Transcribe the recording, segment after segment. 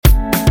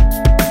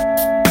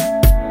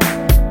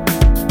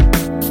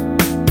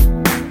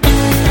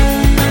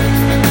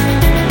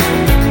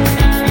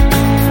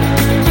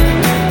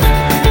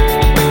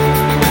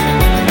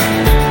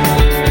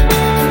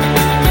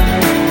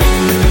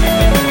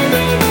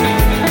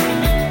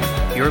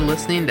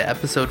listening to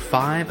episode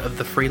 5 of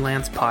the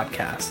Freelance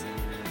Podcast,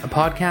 a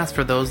podcast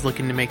for those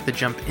looking to make the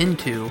jump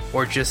into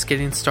or just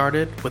getting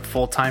started with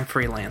full-time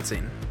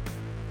freelancing.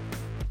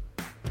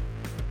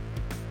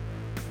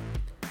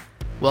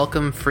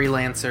 Welcome,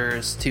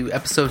 freelancers, to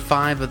episode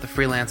 5 of the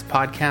Freelance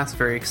Podcast.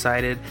 Very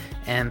excited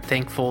and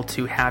thankful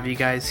to have you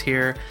guys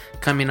here,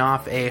 coming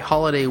off a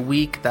holiday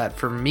week that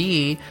for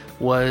me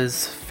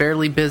was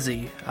fairly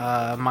busy.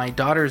 My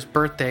daughter's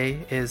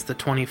birthday is the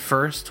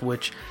 21st,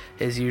 which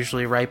is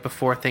usually right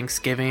before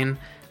Thanksgiving.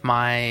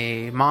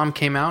 My mom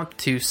came out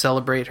to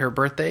celebrate her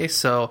birthday,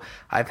 so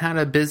I've had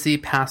a busy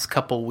past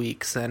couple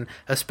weeks, and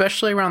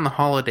especially around the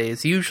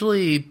holidays.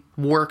 Usually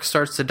work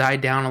starts to die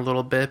down a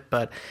little bit,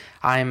 but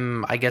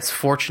I'm,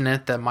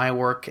 fortunate that my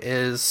work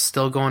is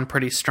still going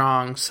pretty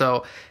strong.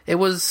 So it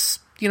was,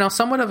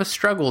 somewhat of a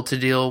struggle to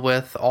deal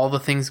with all the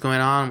things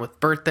going on with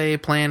birthday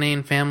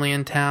planning, family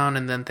in town,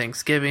 and then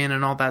Thanksgiving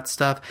and all that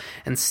stuff,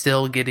 and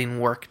still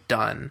getting work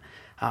done.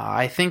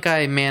 I think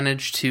I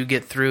managed to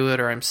get through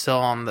it, or I'm still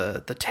on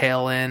the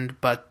tail end,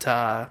 but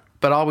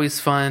always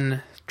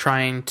fun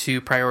trying to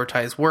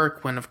prioritize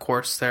work when, of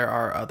course, there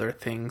are other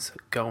things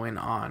going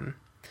on.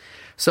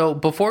 So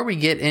before we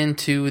get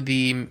into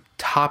the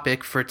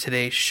topic for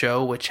today's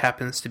show, which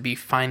happens to be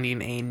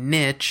finding a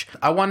niche,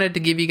 I wanted to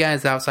give you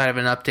guys outside of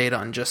an update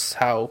on just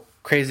how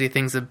crazy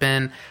things have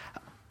been.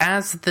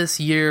 As this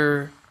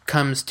year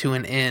comes to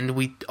an end,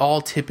 we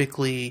all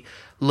typically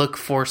look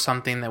for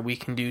something that we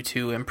can do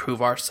to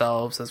improve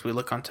ourselves as we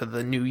look onto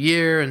the new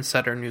year and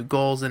set our new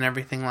goals and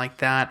everything like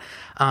that.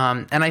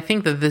 And I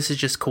think that this is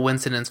just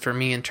coincidence for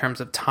me in terms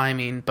of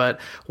timing.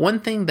 But one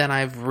thing that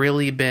I've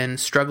really been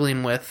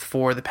struggling with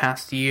for the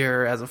past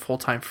year as a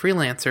full-time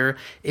freelancer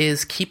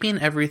is keeping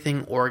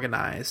everything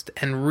organized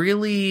and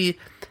really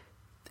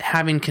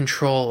having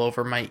control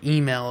over my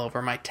email,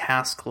 over my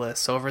task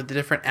lists, over the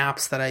different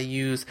apps that I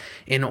use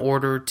in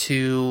order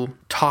to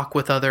talk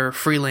with other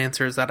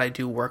freelancers that I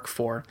do work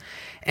for.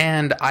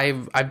 And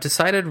I've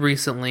decided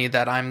recently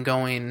that I'm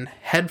going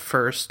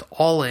headfirst,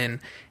 all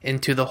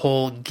into the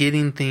whole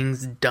getting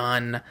things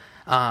done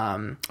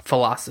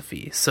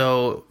philosophy.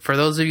 So for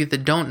those of you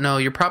that don't know,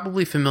 you're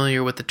probably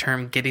familiar with the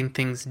term getting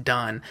things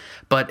done,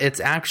 but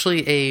it's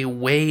actually a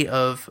way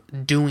of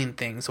doing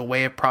things, a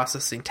way of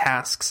processing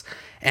tasks.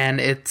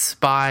 And it's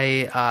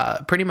by,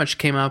 pretty much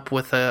came up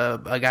with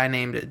a guy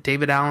named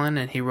David Allen,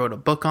 and he wrote a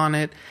book on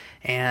it.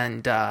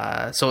 And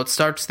so it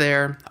starts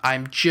there.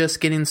 I'm just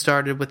getting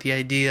started with the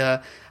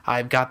idea.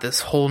 I've got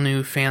this whole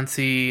new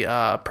fancy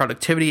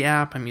productivity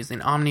app. I'm using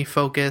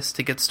OmniFocus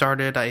to get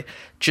started. I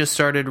just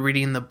started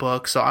reading the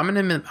book, so I'm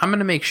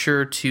gonna make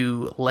sure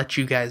to let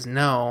you guys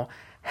know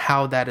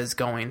how that is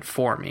going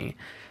for me.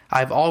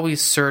 I've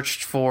always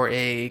searched for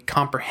a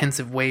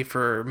comprehensive way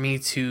for me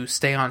to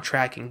stay on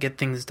track and get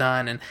things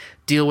done and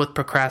deal with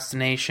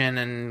procrastination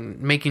and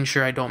making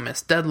sure I don't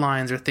miss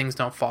deadlines or things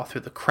don't fall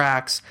through the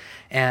cracks.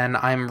 And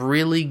I'm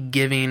really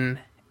giving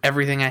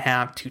everything I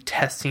have to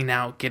testing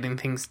out getting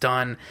things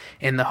done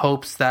in the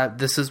hopes that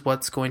this is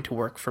what's going to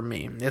work for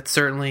me. It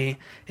certainly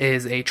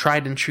is a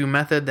tried and true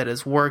method that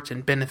has worked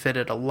and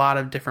benefited a lot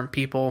of different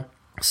people.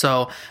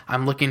 So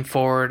I'm looking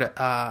forward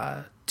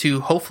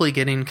to hopefully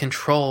getting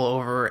control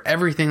over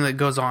everything that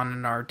goes on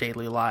in our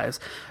daily lives,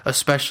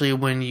 especially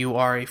when you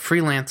are a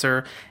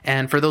freelancer.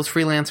 And for those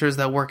freelancers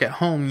that work at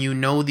home, you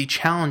know the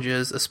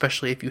challenges,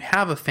 especially if you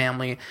have a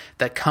family,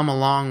 that come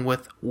along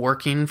with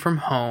working from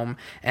home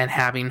and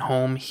having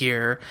home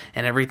here,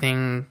 and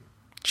everything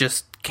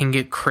just can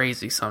get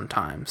crazy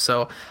sometimes.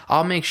 So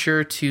I'll make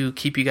sure to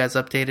keep you guys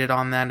updated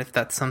on that if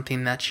that's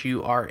something that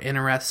you are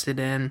interested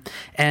in.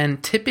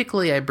 And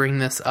typically I bring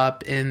this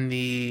up in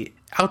the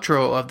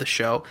outro of the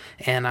show,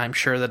 and I'm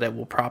sure that it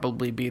will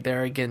probably be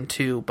there again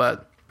too,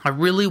 but I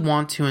really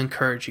want to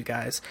encourage you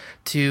guys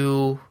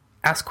to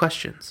ask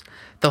questions.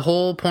 The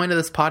whole point of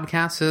this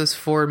podcast is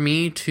for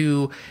me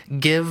to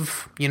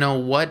give,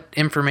 what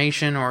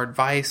information or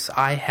advice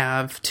I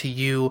have to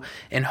you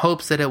in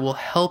hopes that it will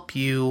help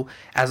you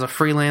as a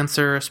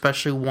freelancer,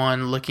 especially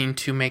one looking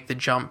to make the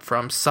jump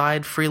from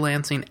side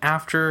freelancing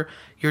after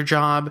your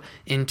job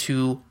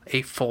into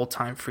a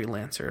full-time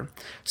freelancer.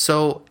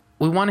 So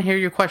we want to hear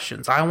your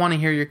questions. I want to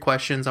hear your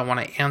questions. I want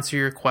to answer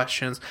your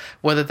questions,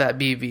 whether that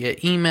be via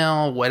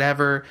email,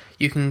 whatever.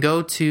 You can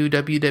go to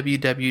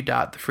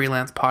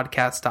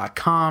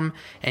www.thefreelancepodcast.com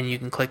and you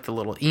can click the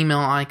little email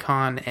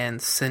icon and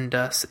send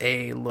us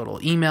a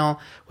little email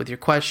with your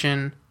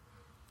question.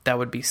 That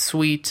would be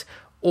sweet.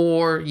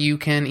 Or you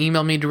can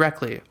email me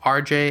directly,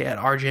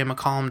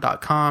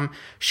 rj@rjmccollum.com.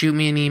 Shoot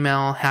me an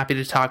email. Happy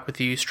to talk with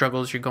you.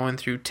 Struggles you're going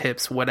through,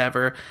 tips,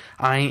 whatever.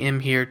 I am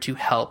here to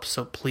help,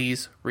 so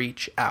please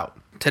reach out.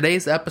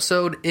 Today's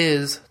episode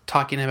is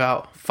talking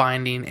about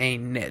finding a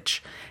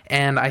niche.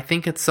 And I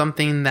think it's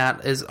something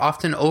that is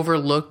often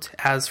overlooked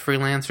as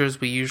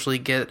freelancers. We usually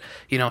get,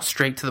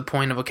 straight to the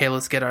point of, okay,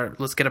 let's get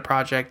a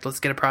project,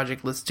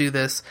 let's do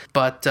this.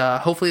 But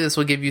hopefully this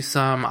will give you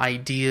some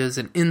ideas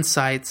and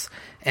insights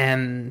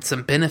and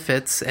some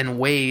benefits and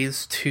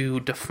ways to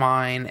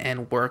define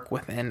and work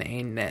within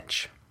a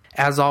niche.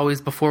 As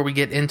always, before we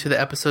get into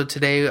the episode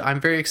today, I'm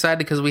very excited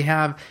because we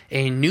have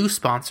a new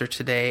sponsor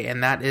today,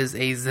 and that is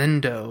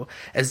Azendo.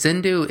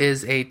 Azendo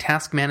is a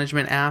task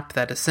management app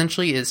that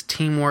essentially is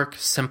teamwork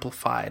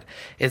simplified.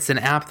 It's an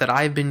app that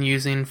I've been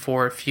using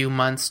for a few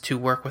months to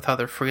work with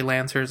other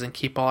freelancers and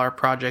keep all our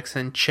projects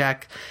in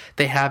check.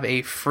 They have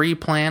a free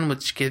plan,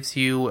 which gives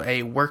you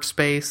a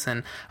workspace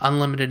and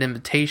unlimited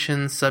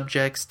invitations,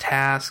 subjects,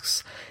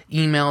 tasks,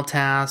 email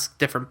tasks,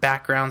 different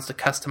backgrounds to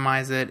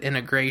customize it,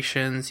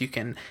 integrations. You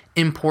can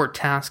import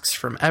tasks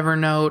from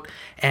Evernote,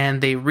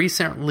 and they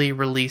recently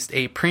released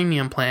a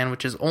premium plan,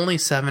 which is only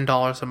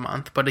 $7 a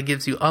month, but it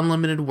gives you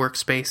unlimited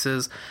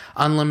workspaces,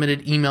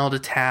 unlimited email to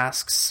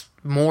tasks,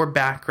 more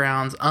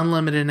backgrounds,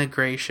 unlimited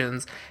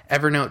integrations,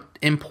 Evernote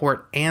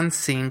import and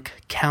sync,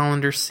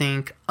 calendar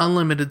sync,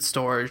 unlimited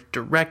storage,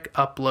 direct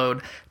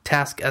upload,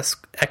 task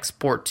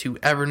export to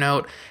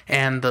Evernote,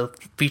 and the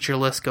feature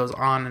list goes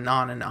on and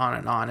on and on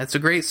and on. It's a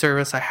great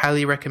service. I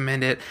highly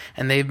recommend it,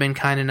 and they've been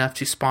kind enough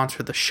to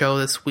sponsor the show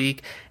this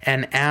week.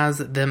 And as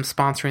them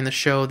sponsoring the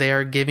show, they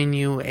are giving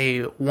you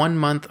a 1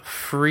 month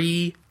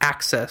free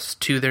access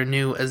to their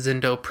new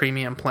Azendo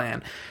premium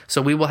plan.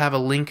 So we will have a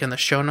link in the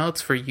show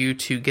notes for you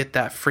to get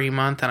that free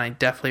month, and I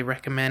definitely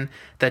recommend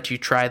that you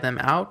try them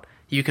out.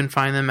 You can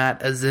find them at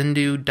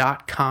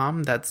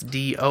azendo.com, that's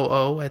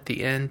DOO at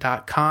the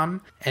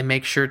end.com, and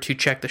make sure to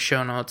check the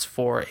show notes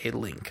for a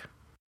link.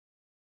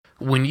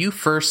 When you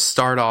first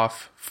start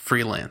off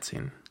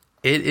freelancing,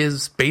 it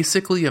is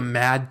basically a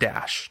mad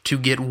dash to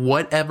get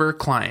whatever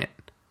client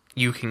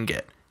you can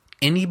get.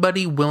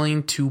 Anybody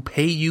willing to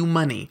pay you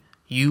money,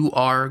 you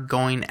are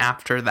going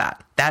after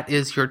that. That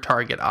is your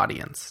target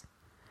audience.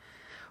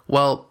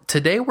 Well,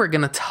 today we're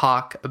going to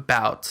talk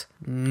about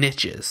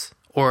niches,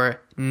 or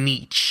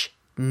niche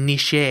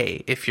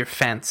if you're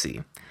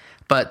fancy.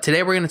 But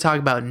today we're going to talk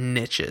about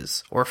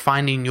niches, or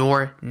finding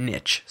your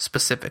niche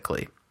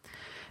specifically.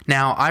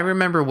 Now, I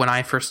remember when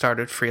I first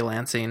started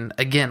freelancing,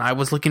 again, I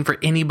was looking for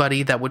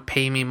anybody that would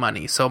pay me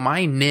money. So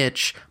my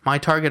niche, my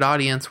target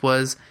audience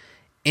was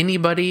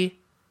anybody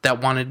that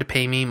wanted to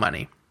pay me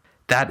money.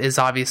 That is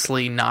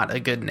obviously not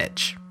a good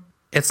niche.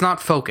 It's not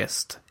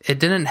focused. It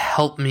didn't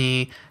help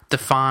me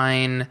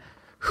define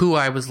who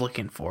I was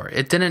looking for.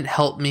 It didn't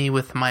help me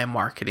with my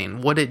marketing.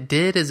 What it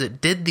did is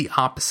it did the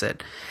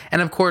opposite. And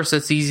of course,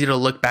 it's easy to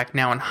look back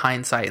now in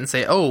hindsight and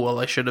say, oh, well,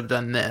 I should have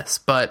done this.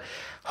 But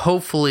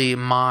hopefully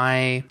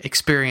my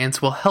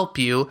experience will help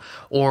you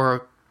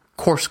or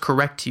course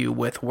correct you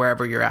with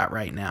wherever you're at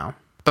right now.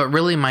 But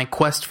really, my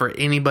quest for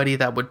anybody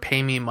that would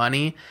pay me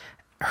money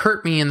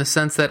hurt me in the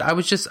sense that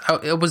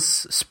it was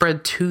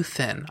spread too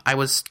thin. I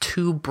was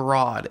too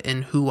broad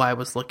in who I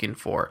was looking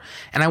for,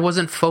 and I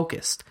wasn't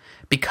focused.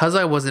 Because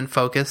I wasn't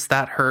focused,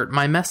 that hurt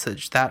my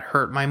message, that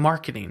hurt my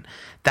marketing,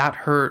 that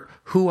hurt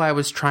who I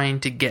was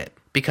trying to get,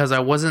 because I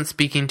wasn't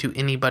speaking to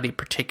anybody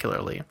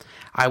particularly.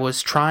 I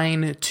was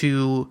trying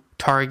to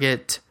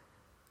target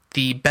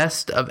the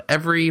best of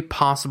every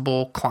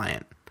possible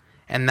client,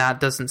 and that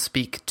doesn't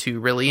speak to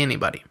really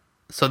anybody.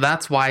 So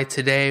that's why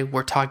today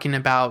we're talking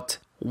about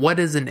what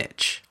is a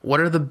niche? What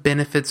are the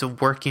benefits of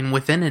working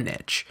within a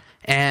niche?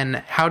 And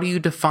how do you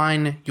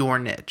define your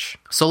niche?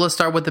 So let's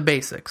start with the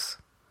basics.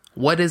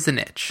 What is a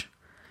niche?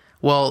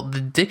 Well, the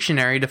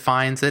dictionary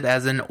defines it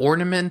as an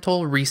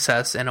ornamental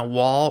recess in a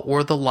wall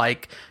or the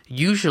like,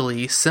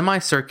 usually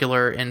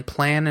semicircular in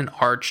plan and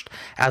arched,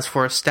 as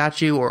for a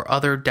statue or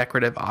other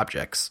decorative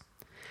objects.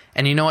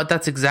 And you know what?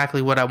 That's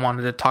exactly what I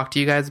wanted to talk to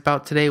you guys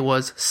about today,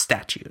 was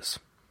statues.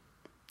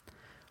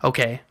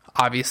 Okay,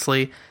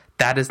 obviously,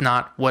 that is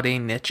not what a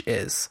niche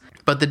is.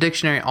 But the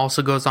dictionary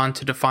also goes on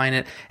to define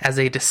it as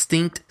a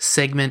distinct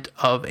segment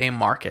of a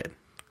market.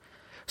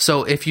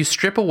 So if you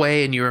strip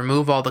away and you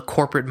remove all the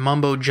corporate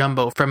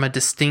mumbo-jumbo from a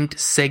distinct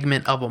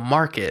segment of a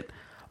market,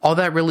 all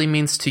that really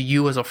means to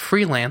you as a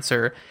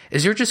freelancer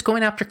is you're just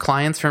going after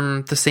clients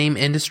from the same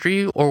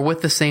industry or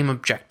with the same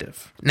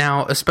objective.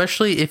 Now,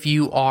 especially if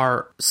you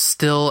are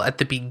still at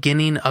the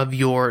beginning of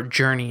your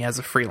journey as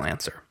a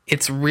freelancer,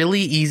 it's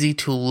really easy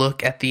to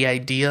look at the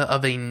idea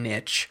of a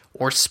niche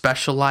or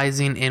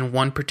specializing in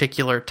one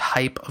particular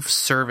type of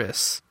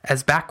service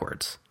as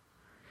backwards.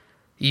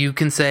 You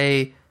can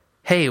say,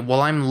 hey, well,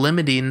 I'm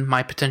limiting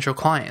my potential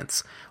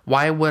clients.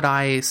 Why would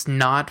I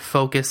not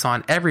focus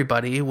on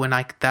everybody when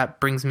that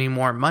brings me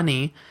more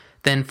money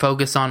than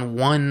focus on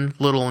one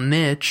little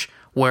niche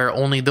where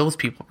only those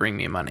people bring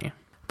me money?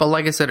 But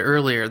like I said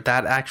earlier,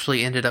 that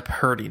actually ended up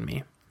hurting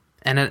me.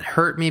 And it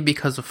hurt me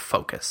because of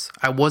focus.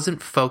 I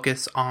wasn't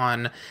focused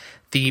on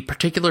the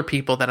particular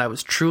people that I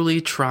was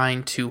truly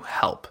trying to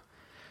help.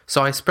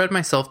 So I spread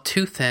myself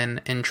too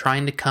thin in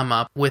trying to come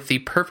up with the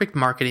perfect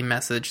marketing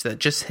message that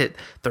just hit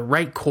the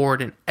right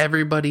chord in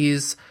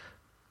everybody's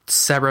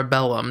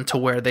cerebellum to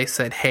where they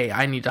said, hey,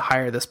 I need to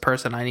hire this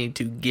person. I need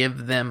to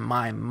give them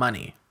my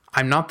money.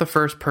 I'm not the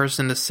first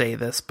person to say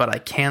this, but I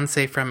can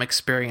say from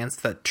experience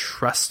that,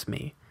 trust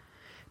me,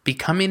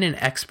 becoming an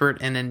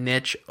expert in a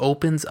niche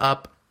opens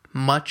up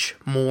much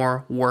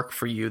more work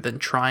for you than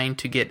trying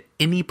to get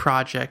any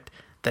project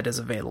that is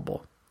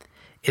available.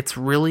 It's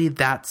really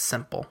that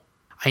simple.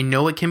 I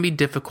know it can be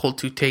difficult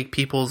to take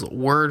people's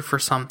word for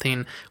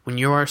something when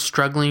you are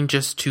struggling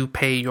just to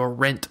pay your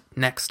rent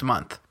next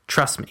month.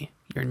 Trust me,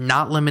 you're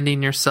not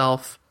limiting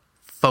yourself.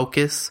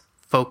 Focus,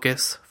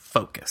 focus,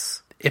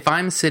 focus. If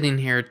I'm sitting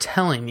here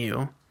telling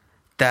you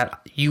that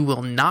you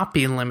will not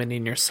be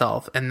limiting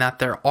yourself and that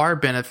there are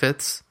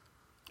benefits,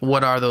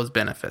 what are those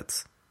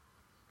benefits?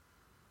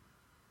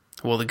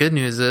 Well, the good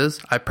news is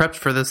I prepped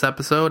for this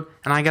episode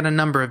and I got a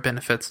number of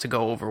benefits to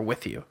go over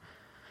with you.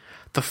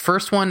 The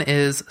first one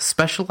is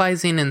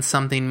specializing in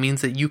something means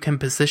that you can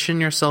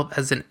position yourself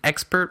as an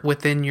expert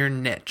within your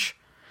niche.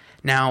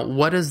 Now,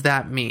 what does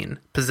that mean,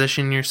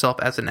 position yourself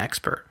as an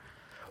expert?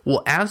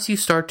 Well, as you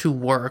start to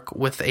work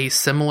with a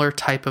similar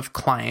type of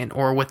client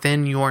or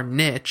within your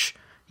niche,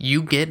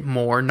 you get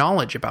more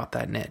knowledge about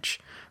that niche.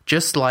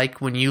 Just like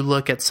when you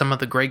look at some of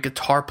the great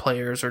guitar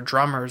players or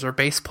drummers or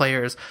bass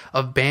players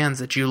of bands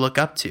that you look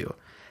up to.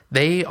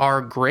 They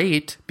are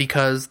great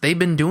because they've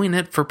been doing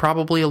it for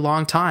probably a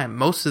long time,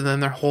 most of them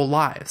their whole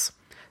lives.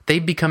 They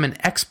become an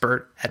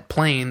expert at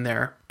playing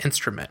their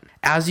instrument.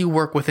 As you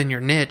work within your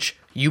niche,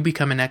 you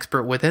become an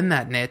expert within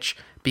that niche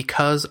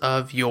because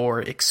of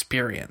your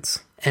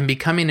experience. And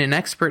becoming an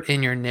expert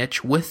in your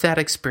niche with that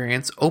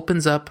experience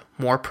opens up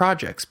more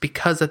projects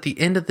because at the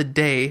end of the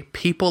day,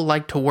 people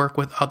like to work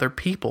with other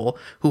people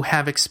who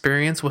have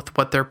experience with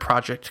what their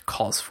project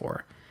calls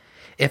for.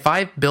 If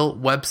I've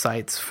built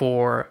websites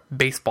for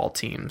baseball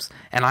teams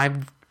and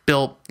I've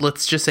built,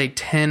 let's just say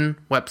 10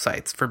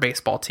 websites for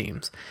baseball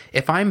teams,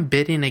 if I'm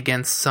bidding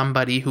against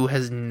somebody who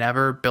has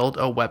never built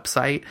a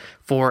website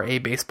for a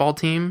baseball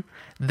team,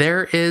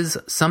 there is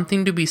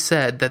something to be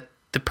said that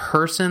the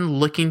person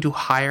looking to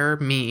hire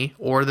me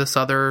or this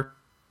other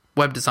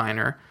web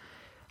designer,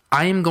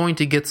 I am going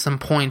to get some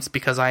points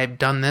because I have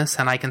done this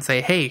and I can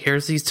say, hey,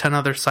 here's these 10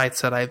 other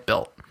sites that I've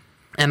built.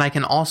 And I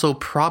can also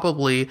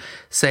probably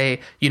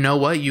say, you know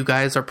what, you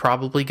guys are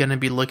probably going to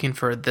be looking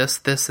for this,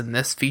 and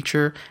this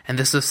feature, and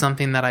this is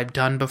something that I've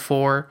done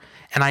before.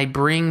 And I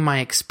bring my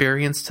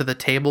experience to the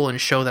table and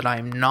show that I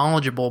am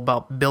knowledgeable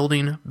about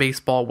building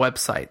baseball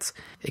websites.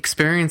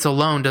 Experience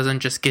alone doesn't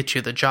just get you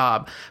the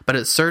job, but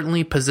it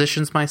certainly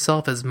positions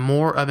myself as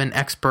more of an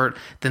expert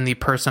than the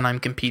person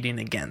I'm competing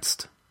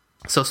against.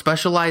 So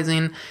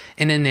specializing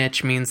in a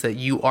niche means that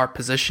you are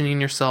positioning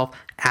yourself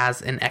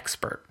as an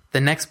expert. The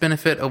next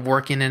benefit of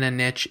working in a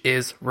niche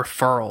is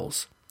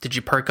referrals. Did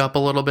you perk up a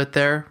little bit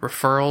there?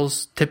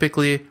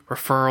 Typically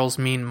referrals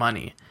mean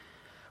money.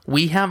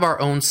 We have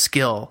our own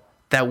skill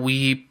that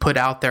we put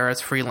out there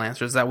as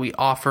freelancers that we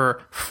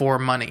offer for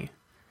money.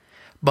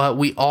 But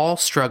we all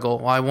struggle,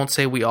 well, I won't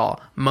say we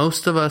all,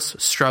 most of us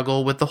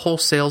struggle with the whole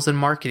sales and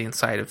marketing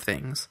side of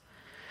things.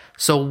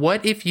 So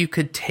what if you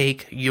could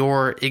take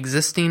your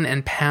existing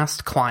and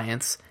past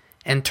clients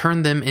and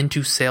turn them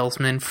into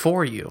salesmen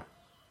for you?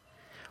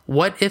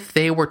 What if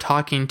they were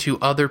talking to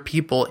other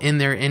people in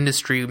their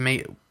industry,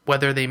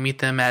 whether they meet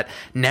them at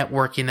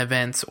networking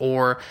events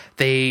or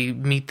they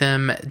meet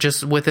them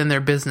just within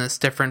their business,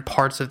 different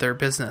parts of their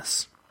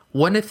business?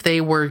 What if they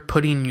were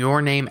putting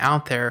your name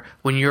out there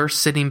when you're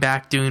sitting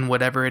back doing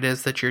whatever it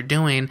is that you're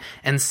doing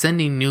and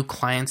sending new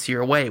clients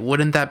your way?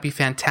 Wouldn't that be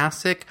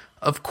fantastic?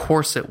 Of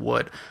course it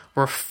would.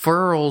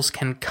 Referrals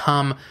can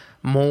come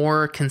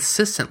more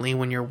consistently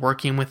when you're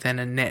working within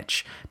a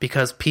niche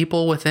because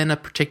people within a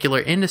particular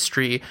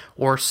industry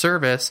or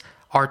service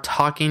are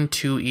talking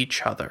to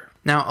each other.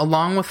 Now,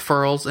 along with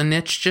referrals,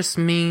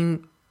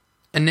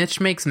 a niche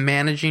makes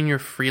managing your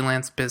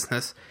freelance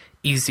business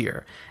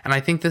easier. And I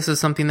think this is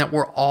something that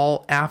we're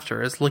all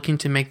after, is looking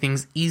to make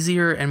things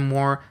easier and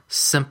more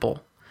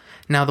simple.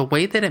 Now, the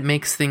way that it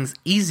makes things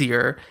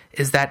easier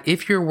is that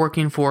if you're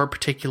working for a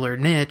particular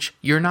niche,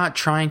 you're not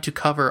trying to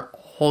cover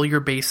all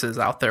your bases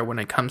out there when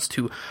it comes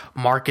to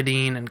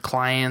marketing and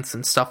clients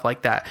and stuff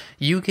like that.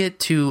 You get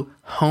to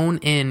hone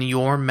in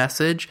your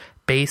message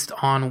based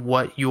on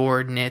what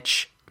your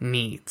niche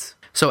needs.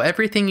 So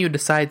everything you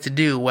decide to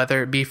do,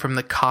 whether it be from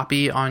the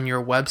copy on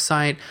your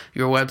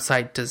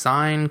website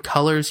design,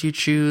 colors you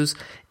choose,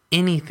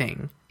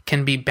 anything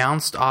can be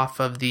bounced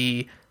off of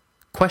the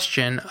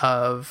question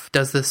of,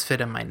 does this fit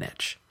in my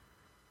niche?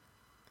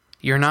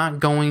 You're not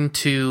going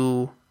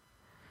to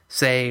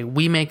say,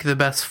 we make the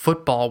best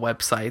football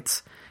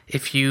websites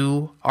if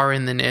you are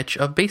in the niche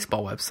of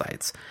baseball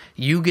websites.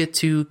 You get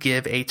to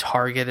give a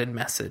targeted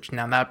message.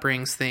 Now that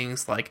brings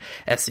things like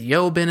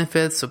SEO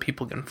benefits so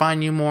people can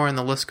find you more, and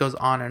the list goes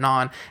on,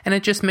 and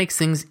it just makes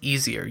things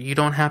easier. You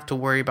don't have to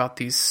worry about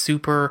these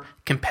super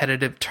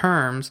competitive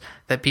terms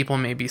that people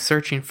may be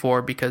searching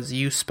for because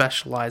you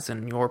specialize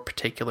in your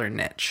particular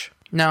niche.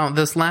 Now,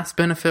 this last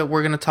benefit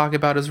we're going to talk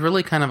about is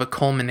really kind of a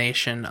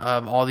culmination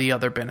of all the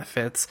other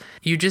benefits.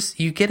 You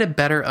get a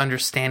better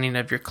understanding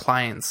of your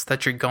clients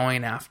that you're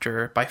going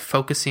after by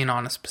focusing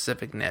on a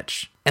specific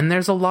niche. And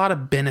there's a lot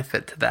of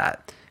benefit to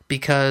that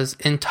because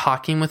in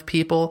talking with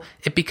people,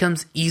 it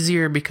becomes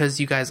easier because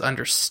you guys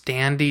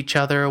understand each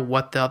other,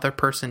 what the other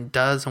person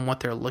does and what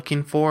they're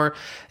looking for.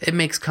 It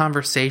makes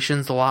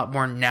conversations a lot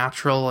more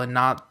natural and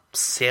not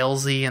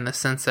salesy in the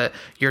sense that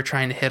you're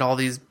trying to hit all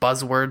these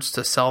buzzwords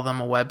to sell them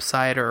a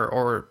website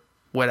or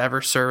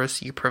whatever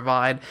service you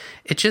provide.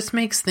 It just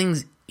makes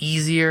things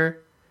easier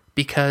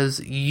because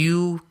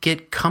you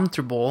get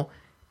comfortable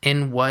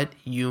in what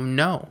you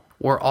know.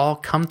 We're all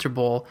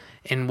comfortable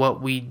in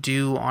what we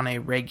do on a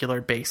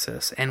regular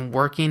basis. And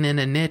working in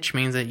a niche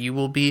means that you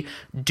will be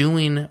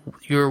doing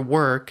your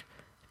work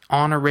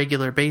on a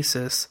regular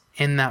basis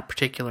in that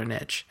particular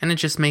niche. And it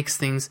just makes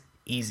things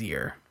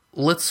easier.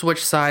 Let's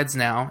switch sides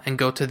now and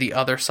go to the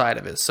other side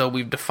of it. So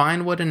we've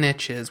defined what a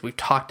niche is. We've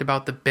talked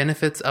about the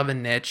benefits of a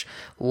niche.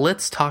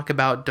 Let's talk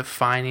about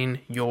defining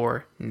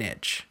your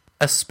niche.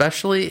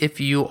 Especially if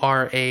you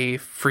are a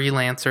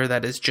freelancer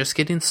that is just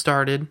getting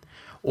started,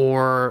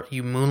 or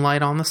you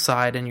moonlight on the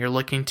side and you're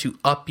looking to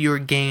up your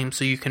game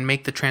so you can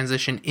make the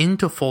transition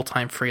into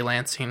full-time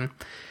freelancing.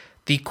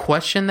 The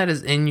question that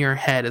is in your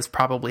head is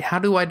probably, how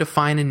do I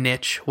define a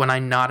niche when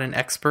I'm not an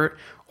expert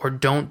or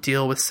don't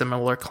deal with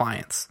similar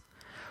clients?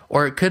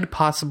 Or it could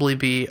possibly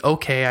be,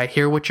 okay, I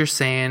hear what you're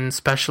saying,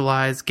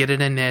 specialize, get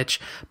in a niche,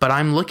 but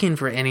I'm looking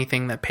for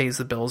anything that pays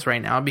the bills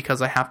right now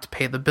because I have to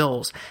pay the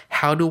bills.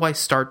 How do I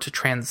start to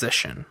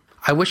transition?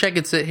 I wish I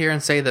could sit here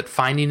and say that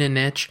finding a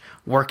niche,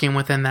 working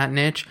within that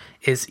niche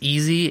is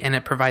easy and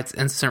it provides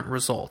instant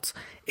results.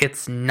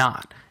 It's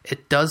not.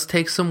 It does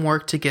take some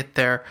work to get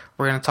there.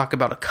 We're going to talk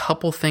about a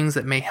couple things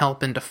that may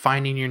help in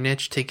defining your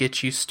niche to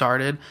get you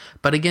started.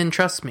 But again,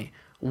 trust me,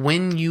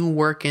 when you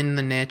work in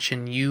the niche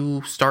and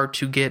you start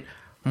to get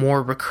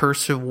more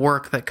recursive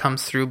work that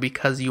comes through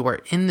because you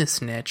are in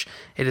this niche,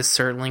 it is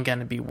certainly going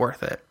to be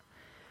worth it.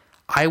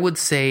 I would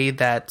say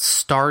that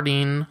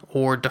starting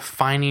or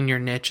defining your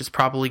niche is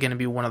probably going to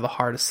be one of the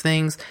hardest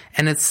things,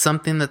 and it's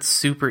something that's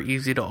super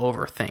easy to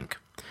overthink.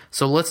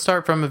 So let's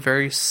start from a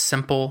very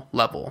simple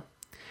level.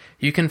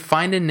 You can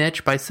find a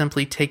niche by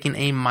simply taking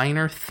a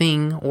minor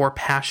thing or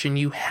passion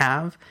you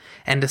have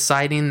and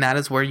deciding that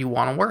is where you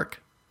want to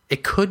work.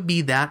 It could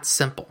be that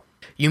simple.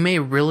 You may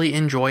really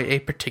enjoy a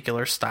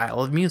particular style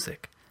of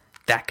music.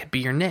 That could be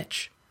your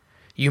niche.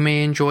 You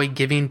may enjoy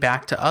giving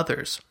back to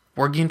others.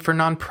 Working for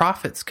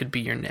nonprofits could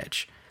be your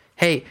niche.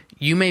 Hey,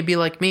 you may be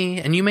like me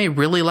and you may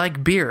really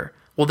like beer.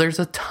 Well, there's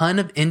a ton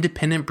of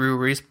independent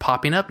breweries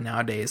popping up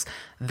nowadays.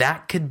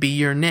 That could be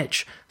your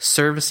niche,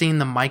 servicing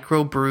the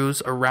micro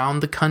brews around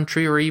the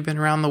country or even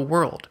around the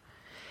world.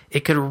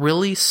 It could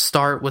really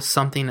start with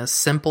something as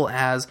simple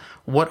as,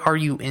 what are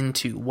you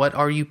into? What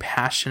are you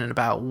passionate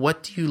about?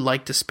 What do you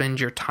like to spend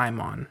your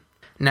time on?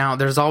 Now,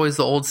 there's always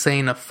the old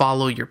saying of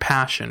follow your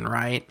passion,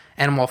 right?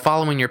 And while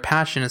following your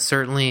passion is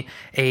certainly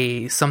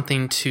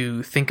something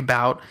to think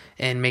about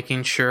and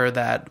making sure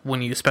that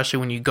especially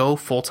when you go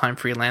full-time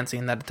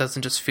freelancing, that it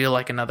doesn't just feel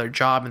like another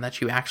job and that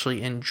you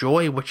actually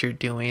enjoy what you're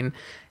doing,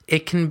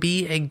 it can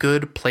be a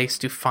good place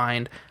to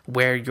find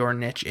where your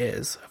niche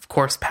is. Of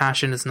course,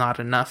 passion is not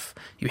enough.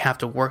 You have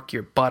to work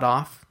your butt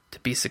off to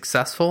be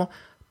successful,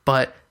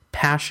 but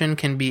passion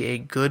can be a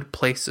good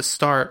place to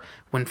start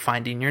when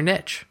finding your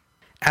niche.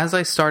 As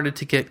I started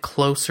to get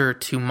closer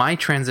to my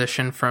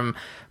transition from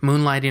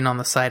moonlighting on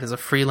the side as a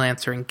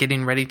freelancer and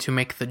getting ready to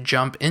make the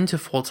jump into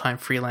full-time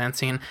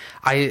freelancing,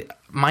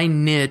 my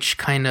niche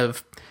kind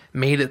of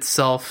made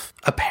itself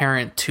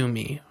apparent to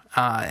me.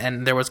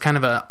 And there was kind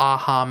of an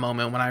aha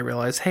moment when I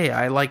realized, hey,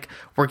 I like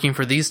working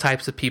for these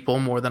types of people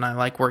more than I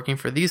like working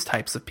for these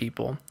types of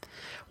people.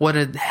 What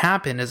had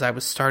happened is I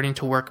was starting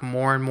to work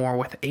more and more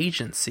with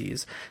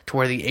agencies, to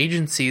where the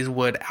agencies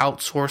would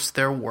outsource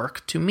their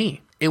work to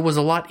me. It was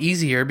a lot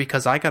easier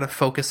because I got to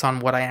focus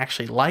on what I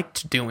actually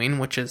liked doing,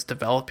 which is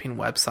developing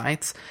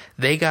websites.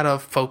 They got to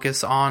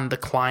focus on the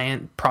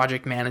client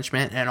project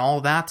management and all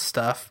that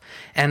stuff.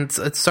 And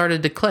it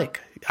started to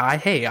click.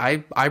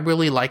 I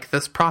really like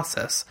this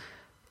process.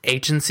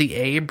 Agency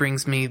A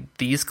brings me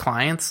these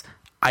clients.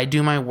 I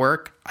do my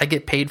work. I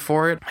get paid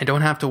for it. I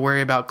don't have to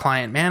worry about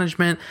client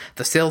management,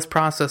 the sales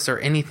process, or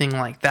anything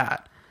like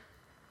that.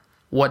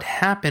 What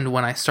happened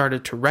when I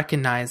started to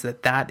recognize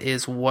that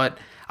is what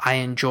I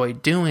enjoy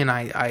doing,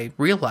 I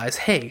realized,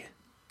 hey,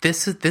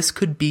 this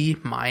could be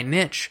my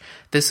niche.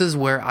 This is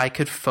where I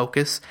could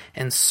focus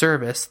and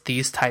service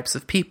these types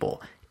of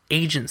people.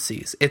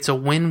 Agencies. It's a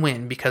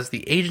win-win because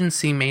the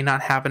agency may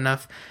not have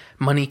enough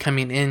money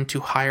coming in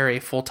to hire a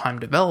full-time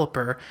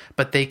developer,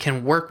 but they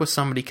can work with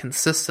somebody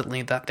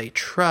consistently that they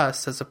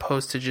trust as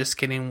opposed to just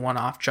getting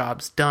one-off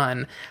jobs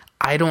done.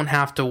 I don't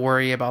have to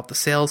worry about the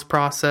sales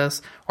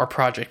process or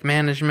project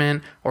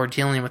management or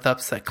dealing with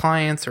upset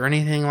clients or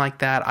anything like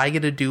that. I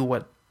get to do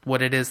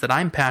what it is that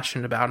I'm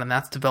passionate about, and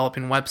that's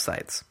developing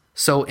websites.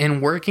 So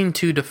in working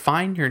to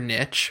define your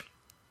niche,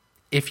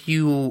 if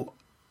you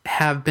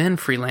have been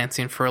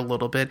freelancing for a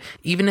little bit,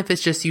 even if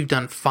it's just you've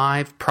done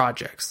 5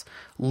 projects,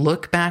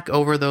 look back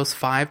over those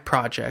 5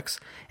 projects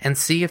and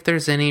see if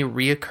there's any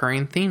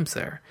reoccurring themes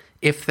there.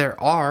 If there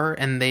are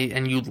and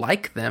you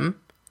like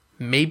them,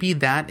 maybe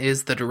that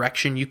is the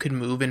direction you could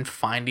move in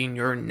finding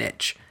your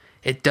niche.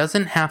 It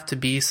doesn't have to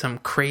be some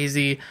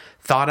crazy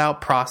thought out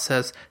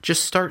process.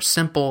 Just start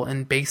simple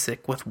and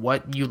basic with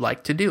what you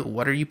like to do.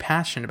 What are you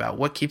passionate about?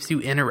 What keeps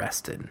you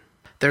interested?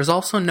 There's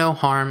also no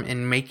harm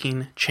in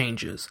making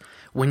changes.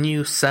 When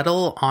you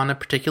settle on a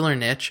particular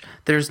niche,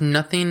 there's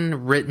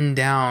nothing written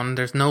down,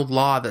 there's no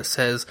law that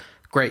says,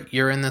 great,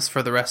 you're in this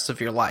for the rest of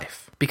your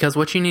life. Because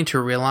what you need to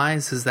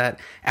realize is that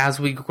as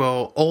we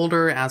grow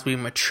older, as we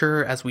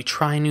mature, as we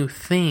try new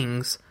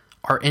things,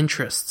 our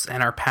interests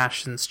and our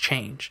passions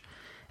change.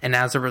 And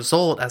as a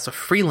result, as a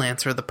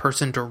freelancer, the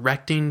person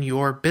directing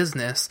your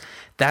business,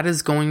 that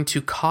is going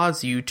to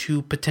cause you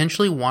to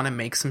potentially want to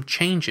make some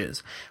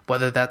changes,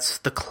 whether that's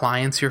the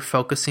clients you're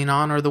focusing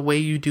on or the way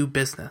you do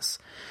business.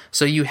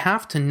 So you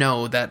have to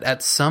know that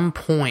at some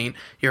point,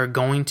 you're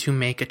going to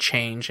make a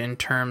change in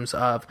terms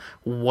of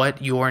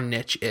what your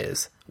niche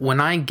is. When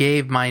I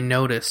gave my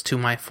notice to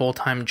my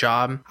full-time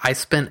job, I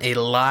spent a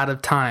lot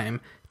of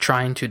time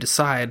trying to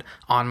decide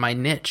on my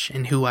niche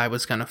and who I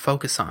was going to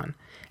focus on.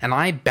 And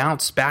I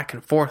bounced back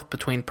and forth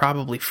between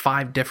probably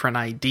 5 different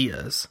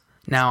ideas.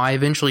 Now, I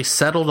eventually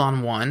settled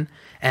on one,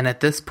 and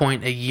at this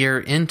point, a year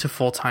into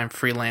full-time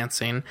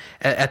freelancing,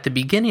 at the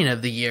beginning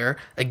of the year,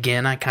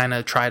 again, I kind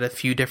of tried a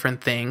few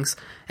different things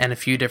and a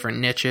few different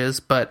niches,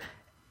 but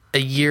a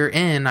year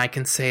in, I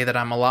can say that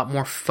I'm a lot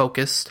more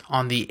focused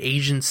on the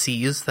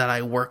agencies that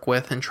I work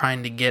with and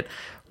trying to get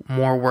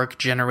more work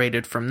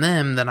generated from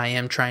them than I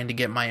am trying to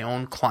get my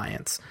own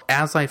clients.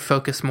 As I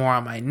focus more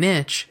on my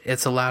niche,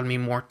 it's allowed me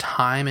more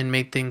time and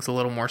made things a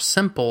little more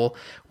simple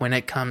when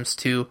it comes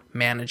to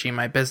managing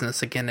my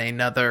business. Again,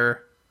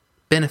 another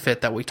benefit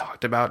that we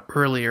talked about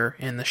earlier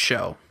in the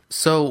show.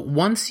 So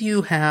once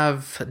you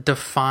have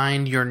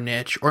defined your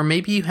niche, or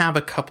maybe you have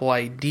a couple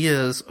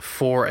ideas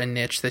for a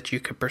niche that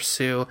you could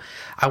pursue,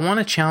 I want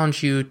to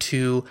challenge you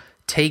to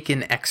take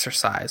an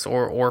exercise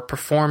or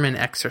perform an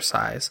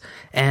exercise.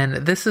 And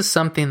this is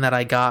something that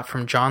I got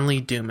from John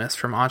Lee Dumas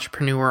from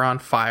Entrepreneur on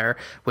Fire,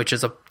 which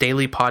is a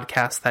daily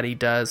podcast that he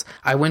does.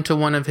 I went to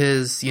one of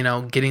his,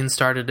 getting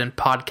started in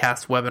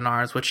podcast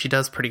webinars, which he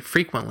does pretty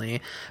frequently.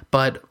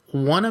 But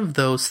one of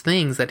those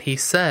things that he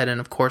said,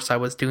 and of course I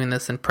was doing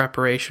this in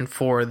preparation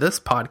for this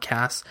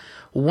podcast,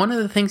 one of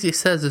the things he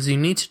says is you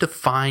need to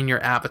define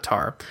your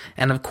avatar.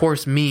 And of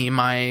course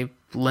my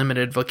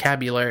limited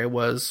vocabulary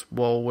was,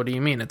 well, what do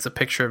you mean? It's a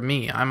picture of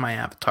me. I'm my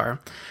avatar.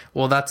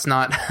 Well, that's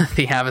not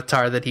the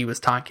avatar that he was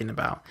talking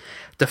about.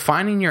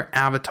 Defining your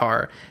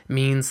avatar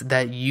means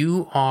that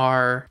you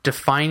are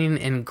defining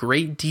in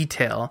great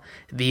detail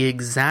the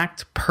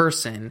exact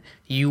person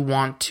you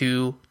want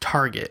to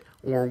target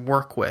or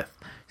work with.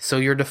 So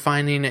you're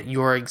defining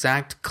your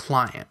exact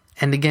client.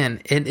 And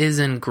again, it is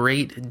in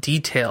great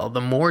detail. The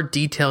more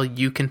detail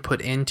you can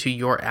put into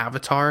your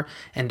avatar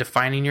and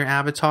defining your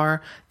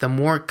avatar, the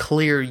more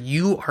clear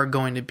you are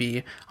going to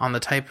be on the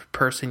type of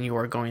person you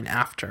are going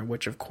after,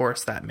 which of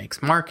course that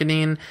makes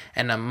marketing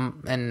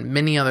and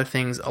many other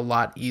things a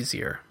lot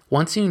easier.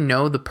 Once you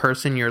know the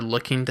person you're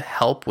looking to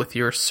help with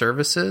your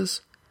services,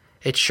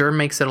 it sure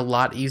makes it a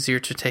lot easier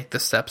to take the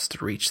steps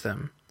to reach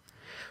them.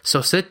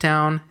 So sit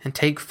down and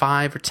take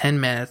 5 or 10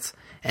 minutes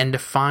and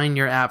define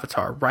your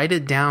avatar. Write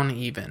it down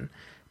even.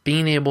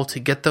 Being able to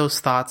get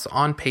those thoughts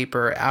on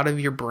paper out of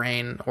your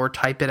brain or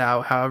type it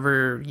out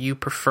however you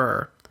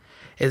prefer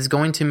is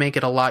going to make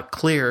it a lot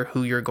clearer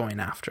who you're going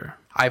after.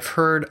 I've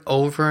heard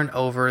over and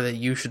over that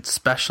you should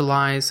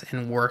specialize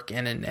and work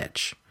in a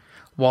niche.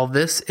 While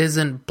this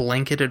isn't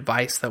blanket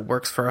advice that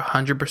works for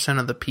 100%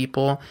 of the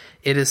people,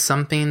 it is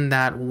something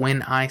that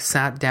when I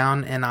sat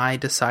down and I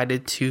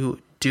decided to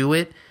do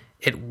it,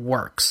 it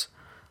works.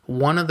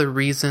 One of the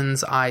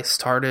reasons I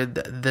started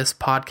this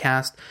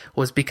podcast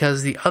was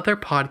because the other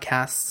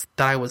podcasts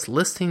that I was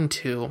listening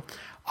to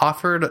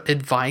offered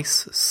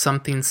advice,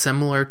 something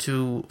similar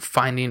to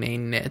finding a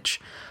niche,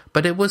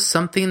 but it was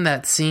something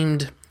that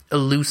seemed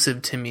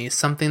elusive to me,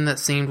 something that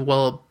seemed,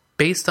 well,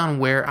 based on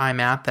where I'm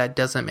at, that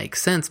doesn't make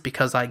sense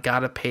because I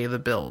gotta pay the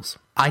bills.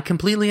 I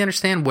completely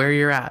understand where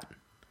you're at.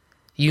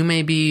 You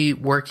may be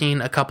working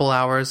a couple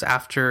hours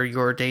after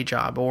your day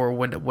job or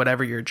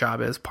whatever your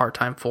job is,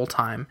 part-time,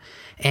 full-time,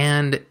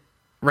 and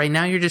right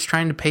now you're just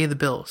trying to pay the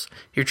bills.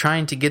 You're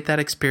trying to get that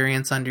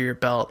experience under your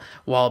belt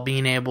while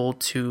being able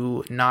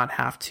to not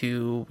have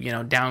to,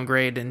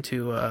 downgrade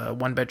into a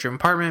one-bedroom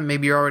apartment.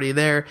 Maybe you're already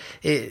there.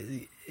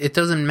 It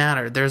doesn't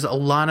matter. There's a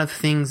lot of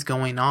things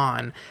going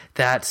on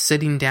that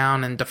sitting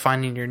down and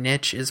defining your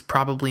niche is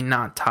probably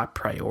not top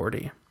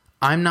priority.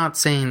 I'm not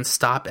saying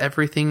stop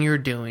everything you're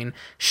doing,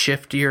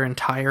 shift your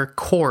entire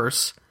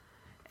course,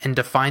 and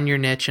define your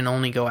niche and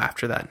only go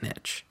after that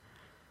niche.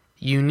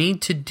 You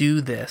need to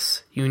do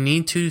this. You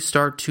need to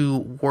start to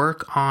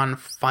work on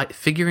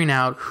figuring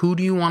out who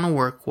do you want to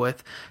work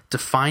with,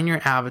 define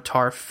your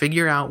avatar,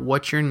 figure out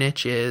what your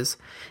niche is,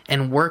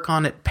 and work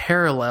on it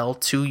parallel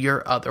to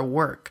your other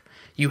work.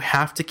 You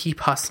have to keep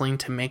hustling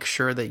to make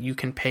sure that you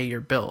can pay your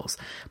bills.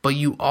 But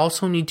you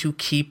also need to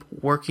keep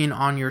working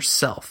on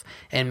yourself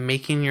and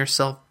making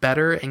yourself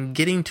better and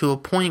getting to a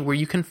point where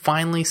you can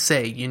finally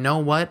say, you know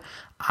what?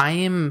 I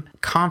am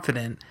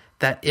confident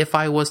that if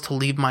I was to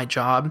leave my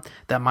job,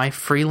 that my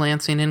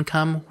freelancing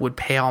income would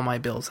pay all my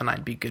bills and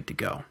I'd be good to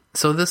go.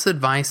 So this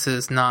advice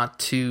is not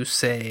to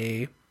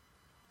say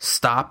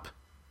stop,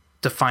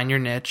 define your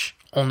niche,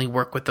 only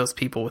work with those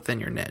people within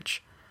your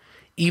niche.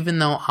 Even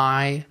though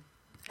I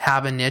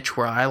have a niche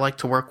where I like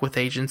to work with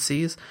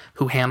agencies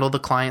who handle the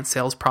client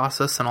sales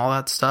process and all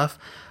that stuff,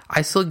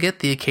 I still get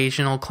the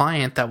occasional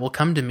client that will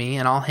come to me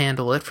and I'll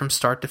handle it from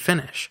start to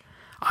finish.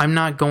 I'm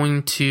not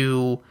going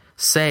to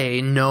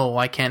say, no,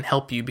 I can't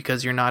help you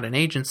because you're not an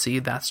agency.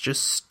 That's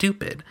just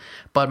stupid.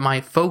 But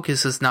my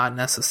focus is not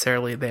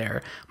necessarily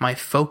there. My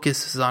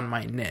focus is on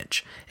my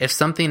niche. If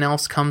something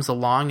else comes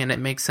along and it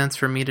makes sense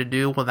for me to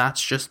do, well,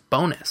 that's just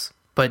bonus.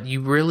 But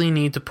you really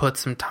need to put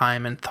some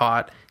time and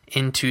thought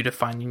into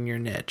defining your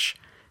niche.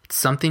 It's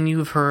something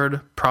you've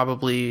heard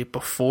probably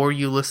before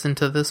you listen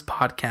to this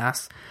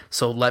podcast.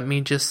 So let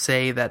me just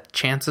say that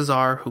chances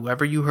are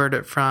whoever you heard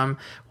it from,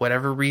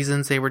 whatever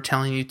reasons they were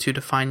telling you to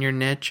define your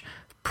niche,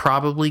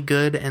 probably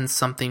good and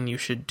something you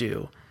should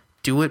do.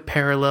 Do it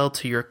parallel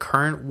to your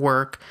current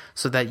work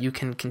so that you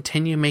can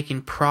continue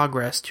making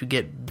progress to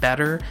get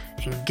better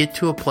and get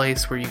to a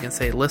place where you can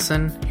say,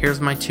 listen, here's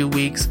my 2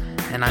 weeks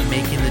and I'm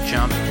making the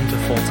jump into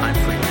full-time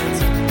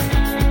freelancing.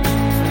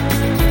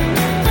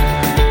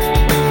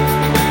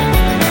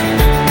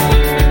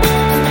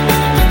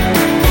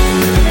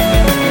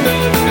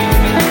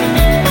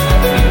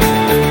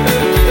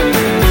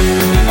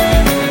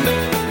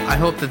 I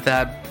hope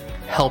that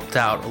helped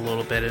out a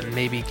little bit and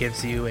maybe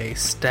gives you a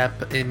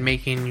step in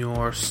making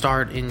your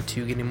start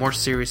into getting more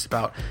serious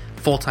about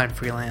full-time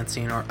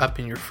freelancing or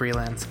upping your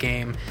freelance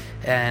game,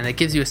 and it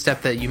gives you a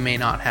step that you may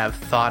not have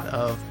thought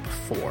of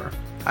before.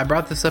 I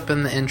brought this up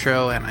in the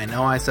intro, and I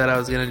know I said I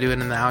was going to do it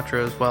in the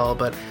outro as well,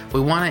 but we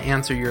want to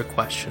answer your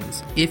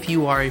questions. If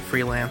you are a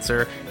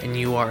freelancer and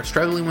you are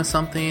struggling with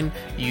something,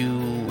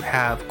 you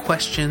have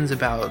questions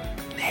about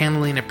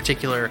handling a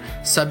particular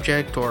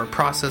subject or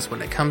process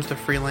when it comes to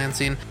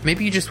freelancing,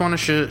 maybe you just want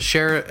to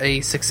share a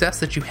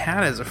success that you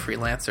had as a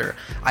freelancer,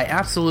 I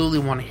absolutely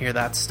want to hear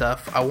that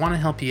stuff. I want to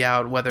help you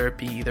out, whether it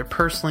be either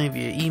personally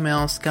via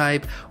email,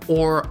 Skype,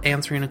 or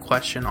answering a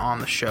question on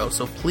the show.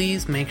 So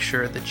please make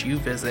sure that you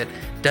visit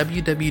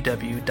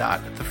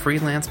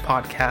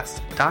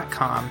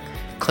www.thefreelancepodcast.com,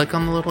 click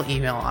on the little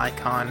email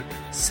icon,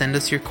 send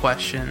us your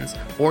questions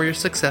or your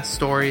success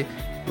story.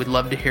 We'd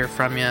love to hear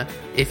from you.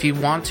 If you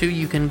want to,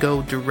 you can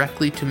go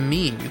directly to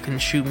me. You can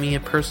shoot me a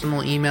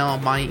personal email.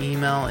 My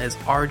email is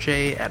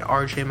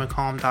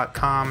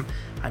rj@rjmccollum.com.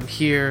 I'm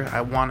here.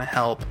 I want to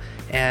help.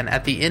 And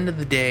at the end of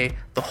the day,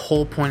 the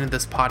whole point of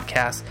this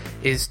podcast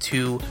is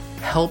to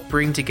help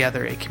bring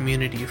together a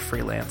community of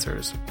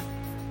freelancers.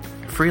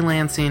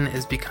 Freelancing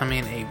is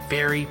becoming a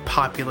very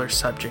popular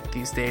subject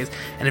these days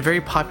and a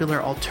very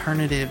popular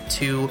alternative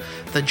to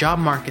the job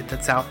market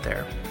that's out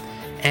there.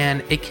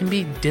 And it can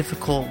be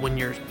difficult when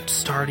you're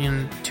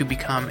starting to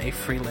become a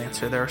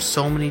freelancer. There are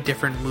so many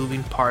different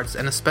moving parts,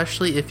 and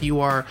especially if you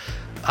are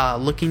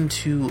looking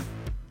to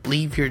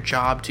leave your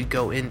job to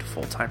go into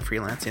full-time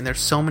freelancing.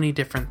 There's so many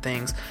different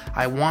things.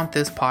 I want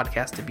this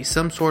podcast to be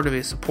some sort of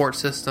a support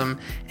system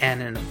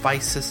and an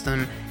advice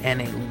system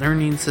and a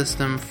learning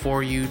system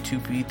for you to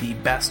be the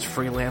best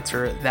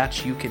freelancer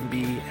that you can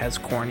be, as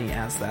corny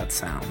as that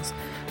sounds.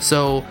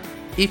 So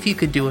if you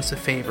could do us a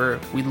favor,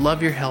 we'd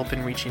love your help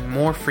in reaching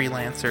more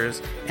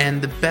freelancers,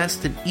 and the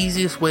best and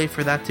easiest way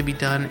for that to be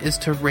done is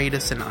to rate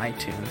us in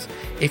iTunes.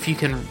 If you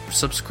can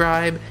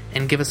subscribe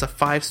and give us a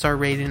 5-star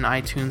rating in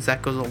iTunes,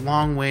 that goes a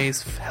long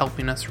ways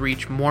helping us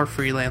reach more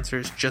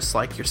freelancers just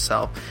like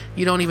yourself.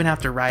 You don't even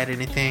have to write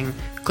anything.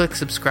 Click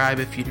subscribe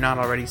if you're not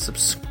already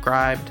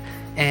subscribed,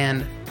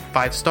 and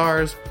 5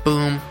 stars,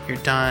 boom, you're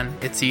done.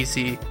 It's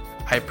easy.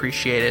 I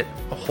appreciate it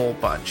a whole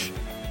bunch.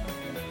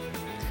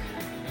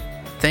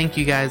 Thank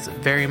you guys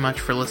very much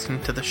for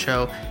listening to the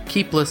show.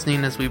 Keep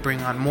listening as we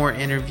bring on more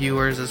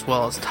interviewers as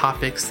well as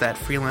topics that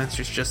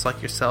freelancers just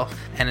like yourself.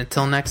 And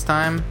until next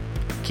time,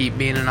 keep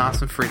being an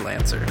awesome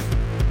freelancer.